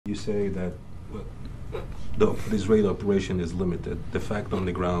You say that the Israeli operation is limited. The fact on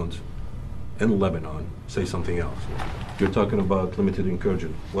the ground in Lebanon say something else. You're talking about limited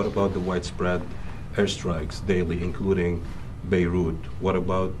incursion. What about the widespread airstrikes daily, including Beirut? What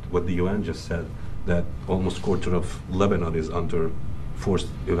about what the UN just said, that almost a quarter of Lebanon is under forced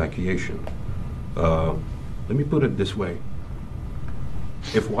evacuation? Let me put it this way.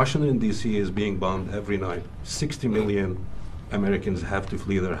 If Washington, D.C. is being bombed every night, 60 million Americans have to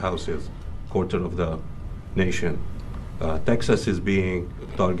flee their houses, quarter of the nation. Texas is being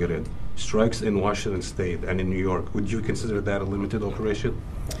targeted. Strikes in Washington State and in New York. Would you consider that a limited operation?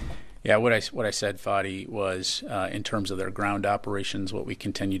 Yeah, what I said, Fadi, was in terms of their ground operations, what we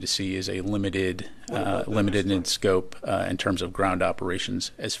continue to see is a limited in scope in terms of ground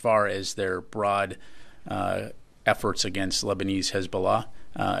operations. As far as their broad efforts against Lebanese Hezbollah,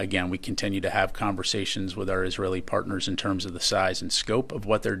 again, we continue to have conversations with our Israeli partners in terms of the size and scope of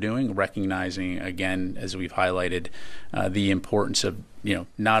what they're doing, recognizing, again, as we've highlighted, the importance of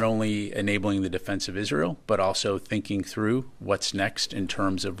not only enabling the defense of Israel, but also thinking through what's next in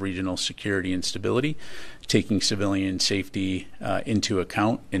terms of regional security and stability, taking civilian safety into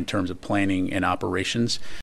account in terms of planning and operations.